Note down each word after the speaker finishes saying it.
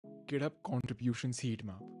GitHub contributions heat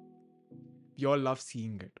map. We all love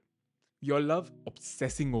seeing it. We all love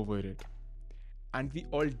obsessing over it. And we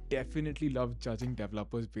all definitely love judging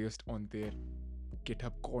developers based on their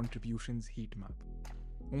GitHub contributions heat map.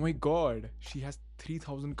 Oh my god, she has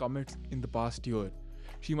 3000 commits in the past year.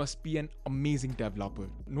 She must be an amazing developer.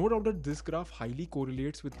 No doubt that this graph highly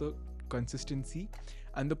correlates with the consistency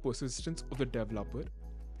and the persistence of the developer,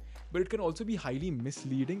 but it can also be highly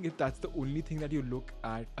misleading if that's the only thing that you look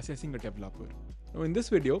at assessing a developer. Now in this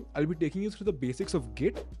video, I'll be taking you through the basics of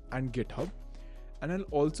Git and GitHub, and I'll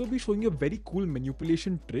also be showing you a very cool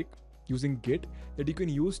manipulation trick using Git that you can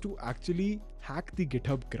use to actually hack the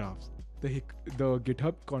GitHub graphs, the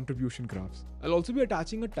GitHub contribution graphs. I'll also be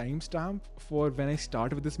attaching a timestamp for when I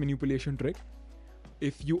start with this manipulation trick.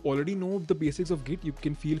 If you already know the basics of Git, you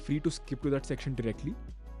can feel free to skip to that section directly.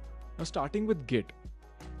 Now starting with Git.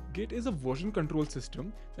 Git is a version control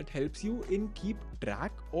system that helps you in keep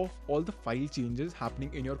track of all the file changes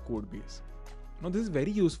happening in your code base. Now this is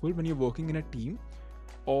very useful when you're working in a team,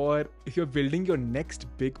 or if you're building your next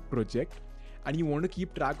big project and you want to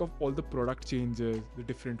keep track of all the product changes, the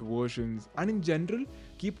different versions, and in general,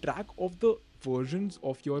 keep track of the versions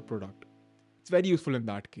of your product. It's very useful in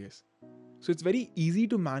that case. So it's very easy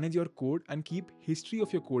to manage your code and keep history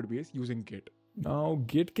of your code base using Git. Now,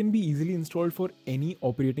 Git can be easily installed for any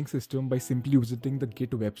operating system by simply visiting the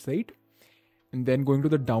Git website and then going to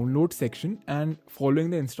the download section and following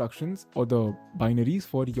the instructions or the binaries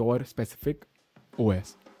for your specific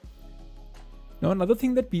OS. Now, another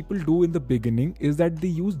thing that people do in the beginning is that they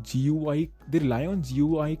use GUI, they rely on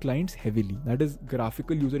GUI clients heavily, that is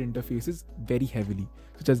graphical user interfaces very heavily,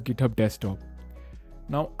 such as GitHub Desktop.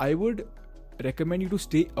 Now, I would recommend you to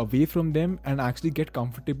stay away from them and actually get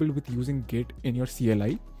comfortable with using Git in your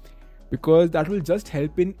CLI, because that will just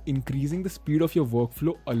help in increasing the speed of your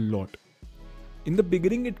workflow a lot. In the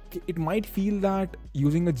beginning, it might feel that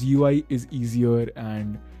using a GUI is easier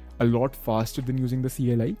and a lot faster than using the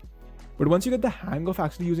CLI. But once you get the hang of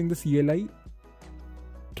actually using the CLI,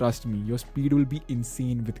 trust me, your speed will be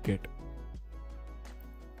insane with Git.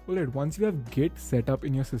 Alright, once you have Git set up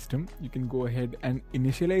in your system, you can go ahead and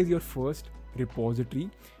initialize your first repository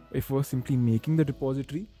by first simply making the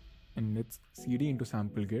repository, and let's cd into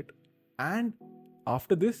sample git. And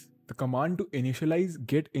after this, the command to initialize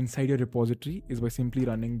Git inside your repository is by simply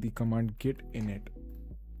running the command git init.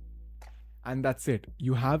 And that's it.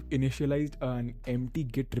 You have initialized an empty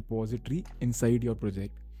Git repository inside your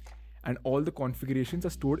project, and all the configurations are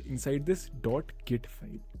stored inside this .git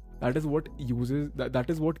file. That is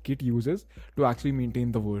what Git uses to actually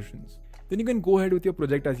maintain the versions. Then you can go ahead with your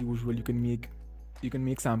project as usual. You can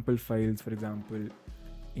make sample files, for example,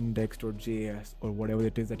 index.js or whatever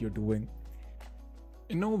it is that you're doing.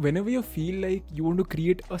 You know, whenever you feel like you want to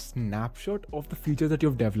create a snapshot of the features that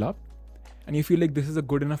you've developed, and you feel like this is a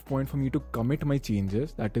good enough point for me to commit my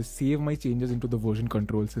changes, that is, save my changes into the version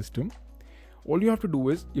control system, all you have to do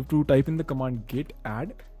is you have to type in the command git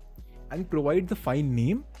add and provide the file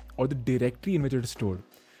name or the directory in which it is stored.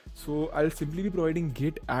 So I'll simply be providing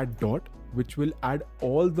git add dot, which will add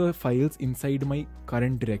all the files inside my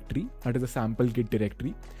current directory, that is the sample git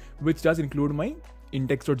directory, which does include my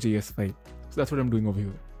index.js file. So that's what I'm doing over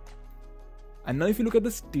here. And now if you look at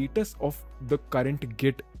the status of the current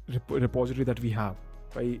Git repository that we have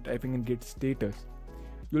by typing in git status,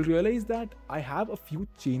 you'll realize that I have a few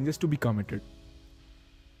changes to be committed.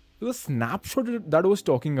 So the snapshot that I was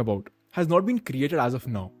talking about has not been created as of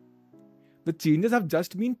now. The changes have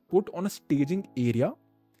just been put on a staging area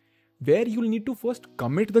where you'll need to first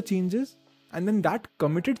commit the changes, and then that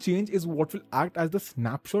committed change is what will act as the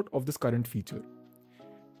snapshot of this current feature.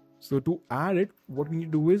 So to add it, what we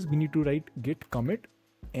need to do is we need to write git commit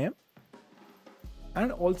m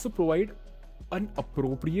and also provide an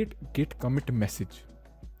appropriate git commit message.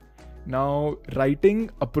 Now, writing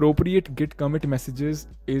appropriate git commit messages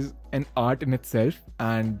is an art in itself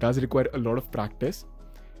and does require a lot of practice,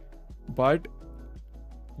 but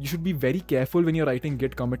you should be very careful when you're writing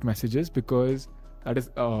git commit messages, because that is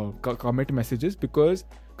commit messages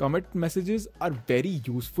are very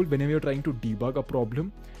useful whenever you're trying to debug a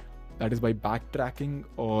problem, that is by backtracking,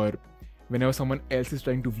 or whenever someone else is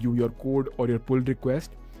trying to view your code or your pull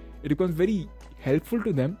request. It becomes very helpful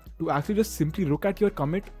to them to actually just simply look at your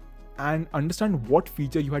commit and understand what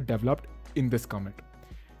feature you had developed in this commit.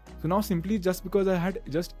 So now simply, just because I had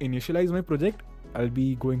just initialized my project, I'll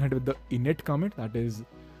be going ahead with the init commit. That is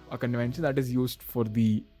a convention that is used for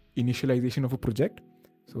the initialization of a project.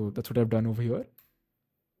 So that's what I've done over here.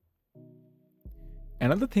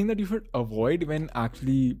 Another thing that you should avoid when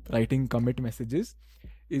actually writing commit messages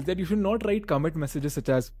is that you should not write commit messages such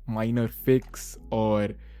as minor fix or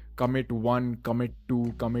commit 1, commit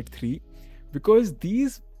 2, commit 3, because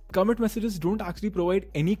these commit messages don't actually provide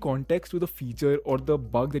any context to the feature or the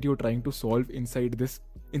bug that you're trying to solve inside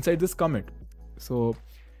this commit. So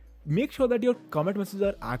make sure that your commit messages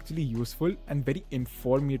are actually useful and very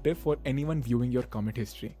informative for anyone viewing your commit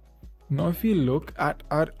history. Now, if we look at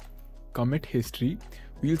our commit history,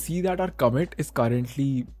 we'll see that our commit is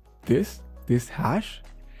currently this hash,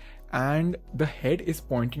 and the head is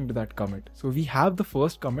pointing to that commit. So we have the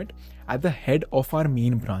first commit at the head of our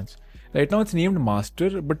main branch. Right now it's named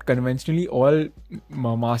master, but conventionally all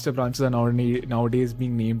master branches are nowadays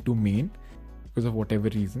being named to main because of whatever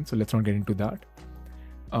reason. So let's not get into that.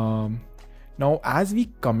 Now as we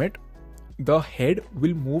commit, the head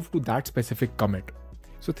will move to that specific commit.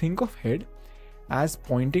 So think of head as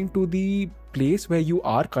pointing to the place where you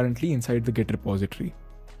are currently inside the Git repository.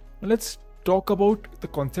 Now let's talk about the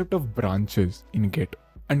concept of branches in Git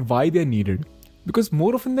and why they're needed. Because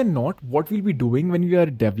more often than not, what we'll be doing when we are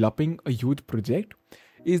developing a huge project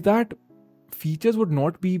is that features would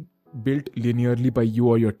not be built linearly by you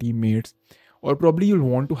or your teammates, or probably you'll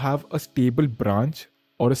want to have a stable branch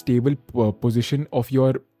or a stable position of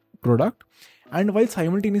your product, and while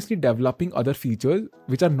simultaneously developing other features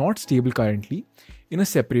which are not stable currently in a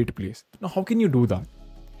separate place. Now, how can you do that?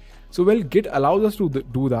 So, well, Git allows us to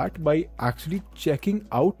do that by actually checking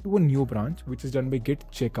out to a new branch, which is done by git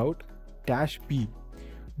checkout -b,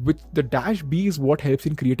 which the -b is what helps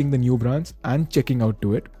in creating the new branch and checking out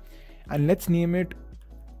to it. And let's name it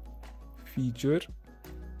feature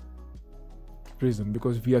prism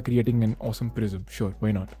because we are creating an awesome prism. Sure,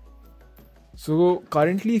 why not? So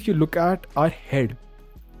currently, if you look at our head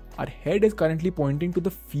is currently pointing to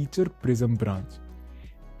the feature prism branch.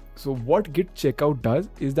 So what git checkout does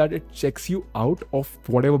is that it checks you out of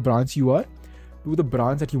whatever branch you are to the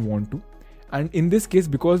branch that you want to. And in this case,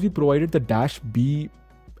 because we provided the -b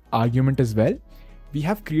argument as well, we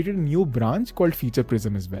have created a new branch called feature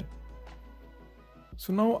prism as well.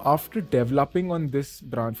 So now after developing on this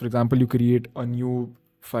branch, for example, you create a new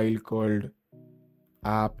file called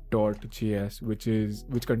app.js,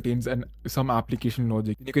 which contains some application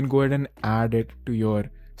logic. You can go ahead and add it to your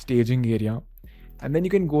staging area, and then you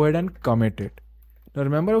can go ahead and commit it. Now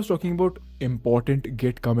remember, I was talking about important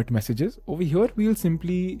git commit messages. Over here, we'll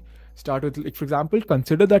simply start with, like, for example,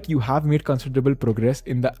 consider that you have made considerable progress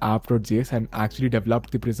in the app.js and actually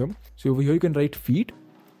developed the prism. So over here, you can write feat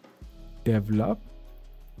develop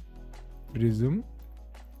prism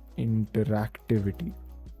interactivity.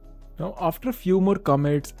 Now, after a few more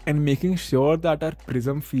commits and making sure that our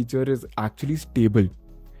prism feature is actually stable,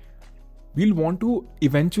 we'll want to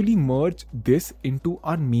eventually merge this into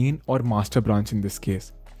our main or master branch in this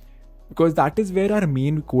case, because that is where our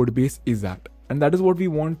main code base is at. And that is what we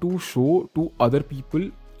want to show to other people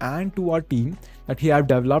and to our team that, hey, I've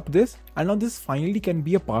developed this and now this finally can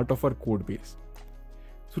be a part of our code base.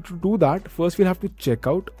 So to do that, first we'll have to check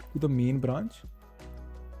out to the main branch.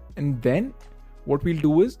 And then what we'll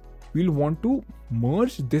do is we'll want to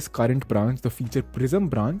merge this current branch, the feature prism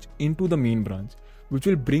branch, into the main branch, which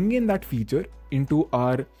will bring in that feature into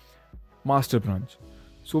our master branch.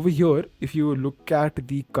 So over here, if you look at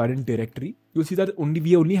the current directory, you'll see that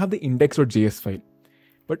we only have the index.js file.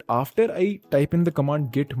 But after I type in the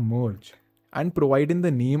command git merge and provide in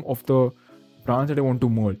the name of the branch that I want to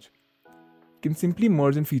merge, you can simply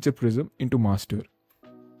merge in feature prism into master.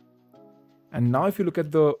 And now if you look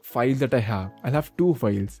at the files that I'll have two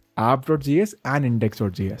files, app.js and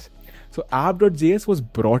index.js. So app.js was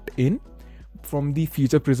brought in from the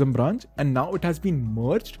feature prism branch, and now it has been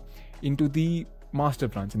merged into the master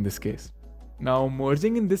branch in this case. Now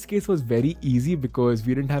merging in this case was very easy because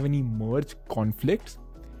we didn't have any merge conflicts,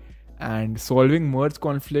 and solving merge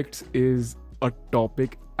conflicts is a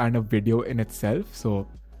topic and a video in itself. So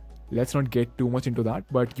let's not get too much into that,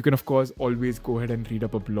 but you can of course always go ahead and read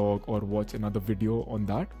up a blog or watch another video on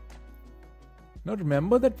that. Now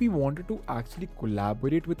remember that we wanted to actually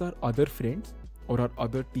collaborate with our other friends or our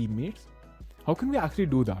other teammates. How can we actually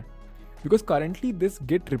do that? Because currently this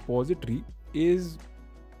Git repository is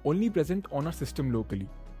only present on our system locally.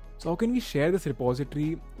 So how can we share this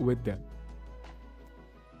repository with them?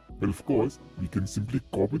 Well, of course, we can simply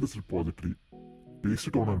copy this repository, paste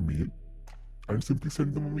it on our mail, and simply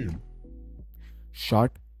send them a mail.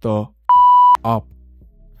 Shut the up.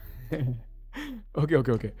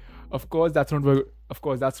 Okay. Of course, that's not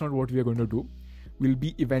what we are going to do. We'll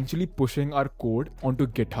be eventually pushing our code onto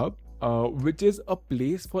GitHub, which is a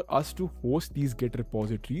place for us to host these Git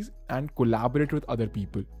repositories and collaborate with other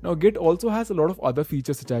people. Now, Git also has a lot of other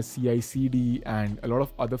features such as CI/CD and a lot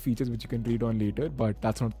of other features which you can read on later, but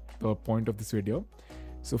that's not the point of this video.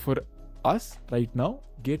 So for us right now,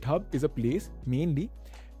 GitHub is a place mainly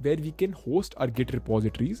where we can host our Git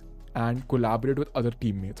repositories and collaborate with other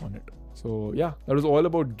teammates on it. So yeah, that was all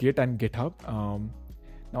about Git and GitHub.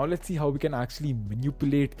 Now let's see how we can actually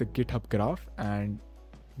manipulate the GitHub graph and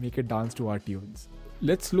make it dance to our tunes.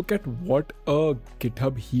 Let's look at what a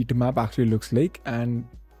GitHub heat map actually looks like and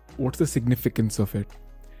what's the significance of it.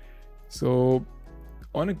 So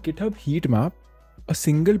on a GitHub heat map, a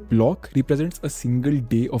single block represents a single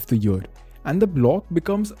day of the year, and the block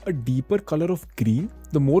becomes a deeper color of green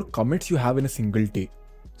the more commits you have in a single day.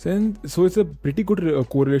 So it's a pretty good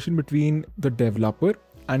correlation between the developer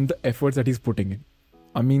and the efforts that he's putting in.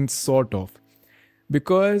 I mean, sort of.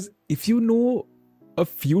 Because if you know a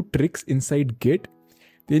few tricks inside Git,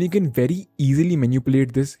 then you can very easily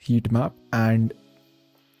manipulate this heat map and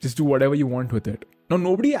just do whatever you want with it. Now,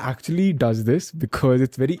 nobody actually does this because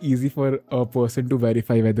it's very easy for a person to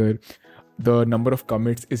verify whether the number of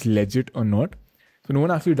commits is legit or not. So no one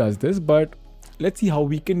actually does this, but let's see how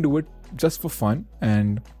we can do it just for fun.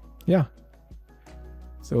 And yeah.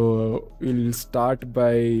 So we'll start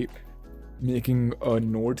by making a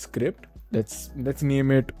node script. Let's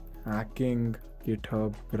name it hacking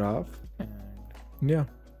GitHub graph. And yeah,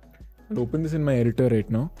 I'll open this in my editor right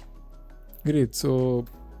now. Great. So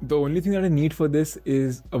the only thing that I need for this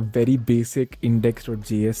is a very basic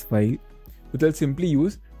index.js file, which I'll simply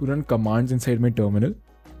use to run commands inside my terminal.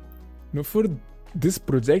 Now for this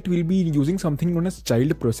project, we'll be using something known as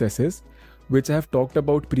child processes, which I have talked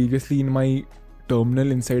about previously in my terminal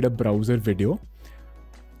inside a browser video.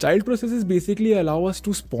 Child processes basically allow us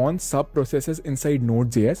to spawn sub-processes inside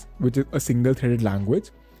Node.js, which is a single-threaded language.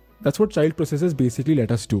 That's what child processes basically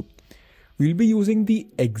let us do. We'll be using the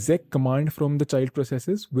exec command from the child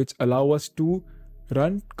processes, which allow us to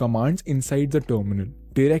run commands inside the terminal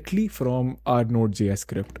directly from our Node.js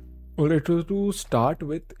script. Alright, so to start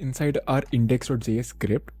with, inside our index.js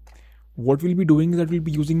script, what we'll be doing is that we'll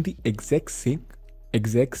be using the exec sync,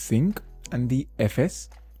 and the fs.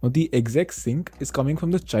 Now the exec sync is coming from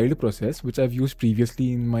the child process, which I've used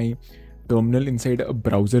previously in my terminal inside a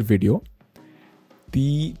browser video.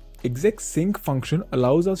 The exec sync function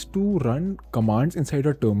allows us to run commands inside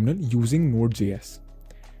our terminal using Node.js.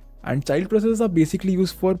 And child processes are basically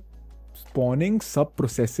used for spawning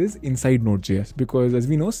sub-processes inside Node.js, because as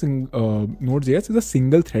we know, Node.js is a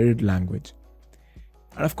single-threaded language.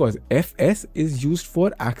 And of course, fs is used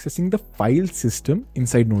for accessing the file system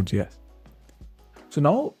inside Node.js. So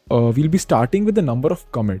now we'll be starting with the number of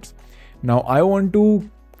commits. Now I want to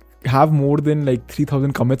have more than like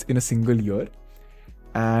 3000 commits in a single year.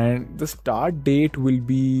 And the start date will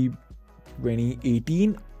be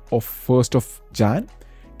 2018 of 1st of Jan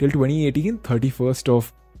till 2018 31st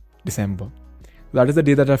of December. That is the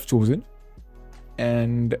day that I've chosen.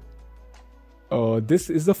 And this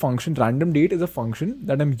is the function, random date is a function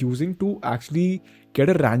that I'm using to actually get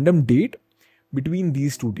a random date between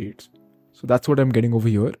these two dates. So that's what I'm getting over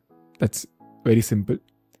here. That's very simple.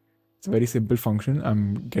 It's a very simple function.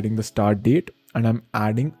 I'm getting the start date and I'm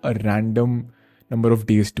adding a random number of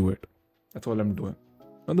days to it. That's all I'm doing.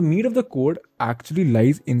 Now the meat of the code actually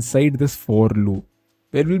lies inside this for loop,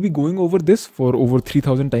 where we'll be going over this for over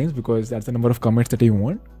 3000 times because that's the number of commits that I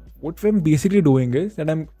want. What I'm basically doing is that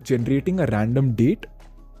I'm generating a random date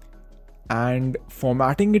and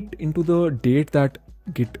formatting it into the date that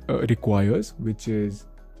Git requires, which is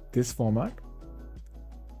this format.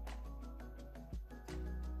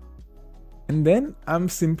 And then I'm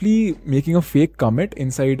simply making a fake commit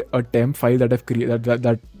inside a temp file that I've created,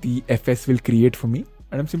 that the fs will create for me.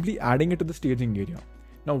 And I'm simply adding it to the staging area.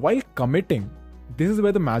 Now while committing, this is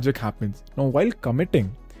where the magic happens. Now while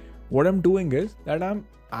committing, what I'm doing is that I'm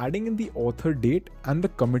adding in the author date and the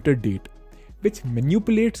committed date, which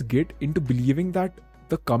manipulates Git into believing that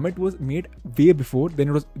the commit was made way before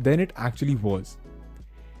than it actually was.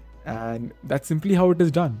 And that's simply how it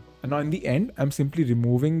is done. And now in the end, I'm simply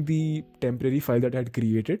removing the temporary file that I had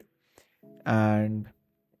created and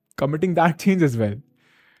committing that change as well.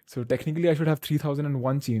 So technically I should have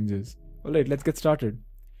 3001 changes. All right, let's get started.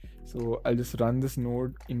 So I'll just run this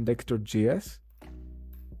node index.js.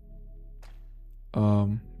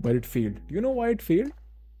 But it failed. Do you know why it failed?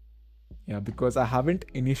 Yeah, because I haven't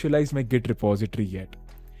initialized my Git repository yet.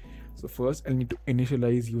 So first I'll need to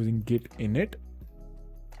initialize using git init.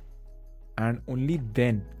 And only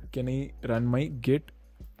then can I run my git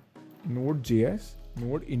node.js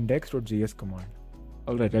node index.js command.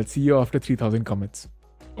 Alright, I'll see you after 3000 commits.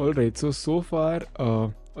 Alright, so far,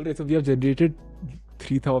 so we have generated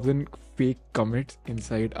 3000 fake commits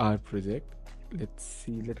inside our project. Let's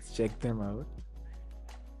check them out.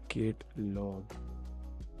 Git log.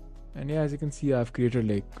 And yeah, as you can see, I've created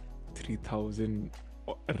like 3,000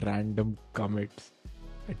 random commits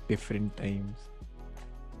at different times.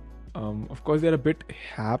 Of course, they're a bit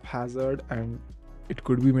haphazard and it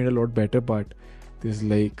could be made a lot better, but there's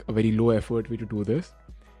like a very low effort way to do this.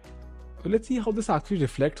 So let's see how this actually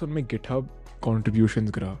reflects on my GitHub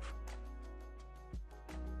contributions graph.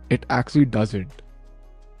 It actually doesn't.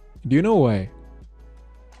 Do you know why?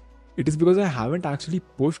 It is because I haven't actually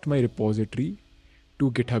pushed my repository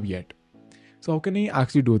to GitHub yet. So how can I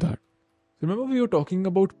actually do that? Remember we were talking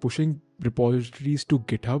about pushing repositories to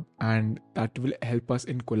GitHub and that will help us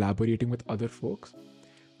in collaborating with other folks?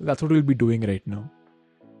 That's what we'll be doing right now.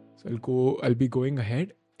 So I'll be going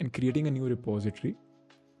ahead and creating a new repository,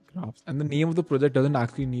 graphs. And the name of the project doesn't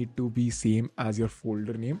actually need to be same as your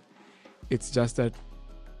folder name. It's just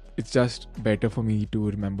better for me to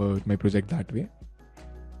remember my project that way.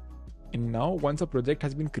 And now once a project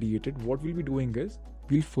has been created, what we'll be doing is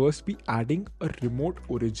we'll first be adding a remote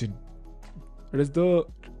origin. That is the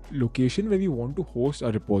location where we want to host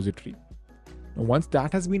our repository. Now, once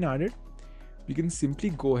that has been added, we can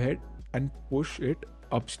simply go ahead and push it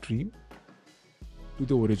upstream to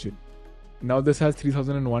the origin. Now this has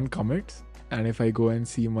 3001 commits, and if I go and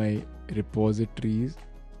see my repositories,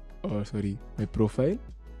 my profile,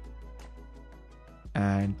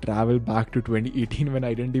 and travel back to 2018 when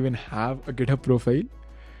I didn't even have a GitHub profile,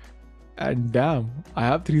 and damn, I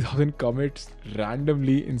have 3000 commits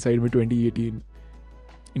randomly inside my 2018.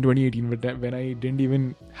 In 2018, when I didn't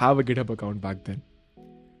even have a GitHub account back then.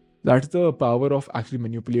 That's the power of actually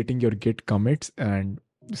manipulating your Git commits and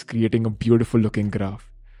just creating a beautiful looking graph.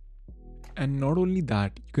 And not only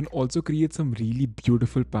that, you can also create some really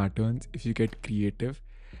beautiful patterns if you get creative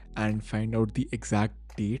and find out the exact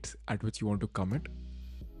dates at which you want to commit.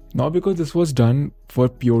 Now, because this was done for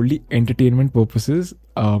purely entertainment purposes,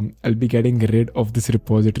 I'll be getting rid of this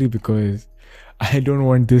repository because I don't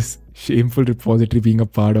want this shameful repository being a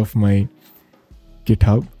part of my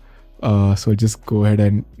GitHub. So just go ahead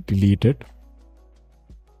and delete it.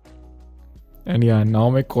 And yeah, now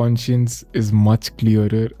my conscience is much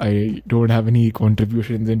clearer. I don't have any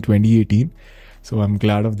contributions in 2018. So I'm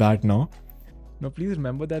glad of that now. Now, please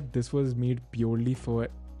remember that this was made purely for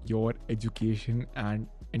your education and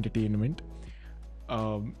entertainment.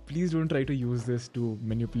 Please don't try to use this to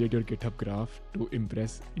manipulate your GitHub graph to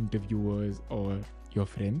impress interviewers or your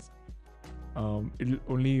friends. It'll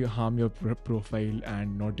only harm your profile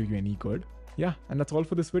and not do you any good. Yeah, and that's all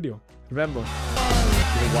for this video. Remember,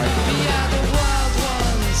 you're wild.